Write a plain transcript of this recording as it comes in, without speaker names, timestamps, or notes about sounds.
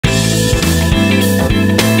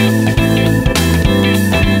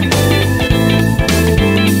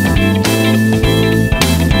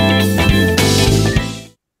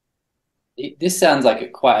this sounds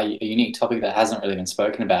like quite a unique topic that hasn't really been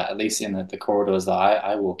spoken about, at least in the corridors that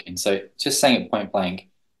I walk in. So just saying it point blank,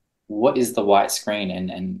 what is the white screen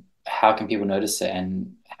and how can people notice it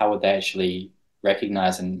and how would they actually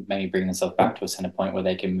recognize and maybe bring themselves back to a center point where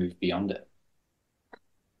they can move beyond it?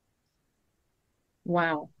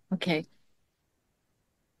 Wow. Okay.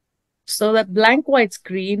 So that blank white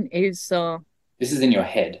screen is This is in your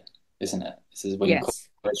head, isn't it? This is when you yes.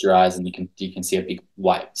 close your eyes and you can see a big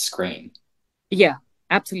white screen. Yeah,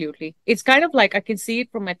 absolutely. It's kind of like I can see it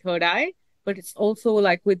from my third eye, but it's also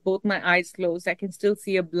like with both my eyes closed, I can still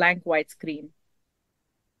see a blank white screen.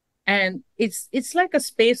 And it's like a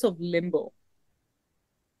space of limbo.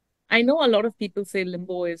 I know a lot of people say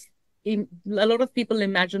limbo is a lot of people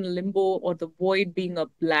imagine limbo or the void being a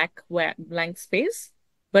blank space,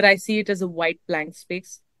 but I see it as a white blank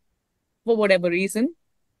space for whatever reason.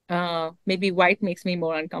 Maybe white makes me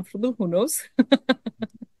more uncomfortable. Who knows?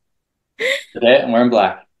 Okay, I'm wearing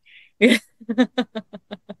black.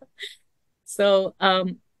 So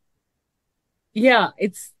yeah,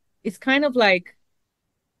 it's kind of like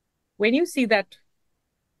when you see that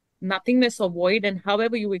nothingness or void and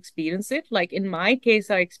however you experience it, like in my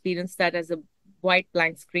case, I experienced that as a white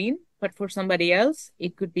blank screen, but for somebody else,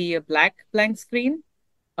 it could be a black blank screen,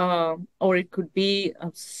 or it could be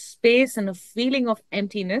a space and a feeling of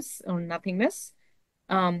emptiness or nothingness,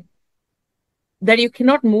 um, that you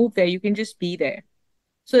cannot move there. You can just be there.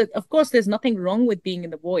 So, of course, there's nothing wrong with being in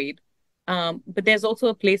the void, but there's also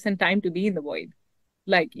a place and time to be in the void.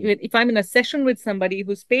 Like if I'm in a session with somebody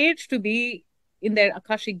who's paid to be in their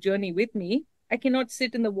Akashic journey with me, I cannot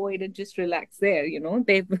sit in the void and just relax there.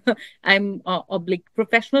 They've I'm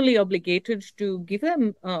professionally obligated to give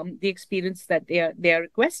them the experience that they are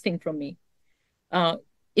requesting from me, uh,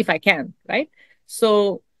 if I can, right?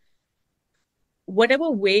 So whatever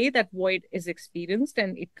way that void is experienced,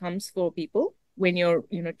 and it comes for people when you're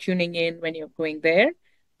tuning in, when you're going there,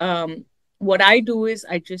 um, what I do is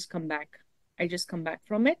I just come back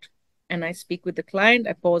from it, and I speak with the client.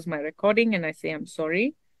 I pause my recording and I say, I'm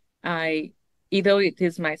sorry. I Either it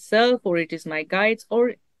is myself or it is my guides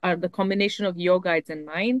or the combination of your guides and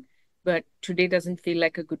mine, but today doesn't feel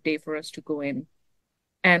like a good day for us to go in,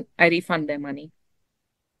 and I refund their money.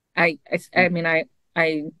 I mean,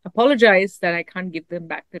 I apologize that I can't give them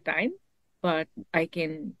back the time, but I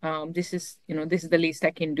can. This is the least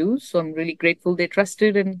I can do. So I'm really grateful they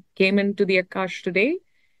trusted and came into the Akash today.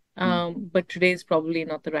 Mm, But today is probably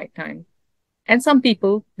not the right time. And some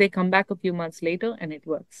people they come back a few months later and it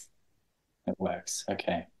works. it works.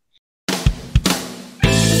 Okay.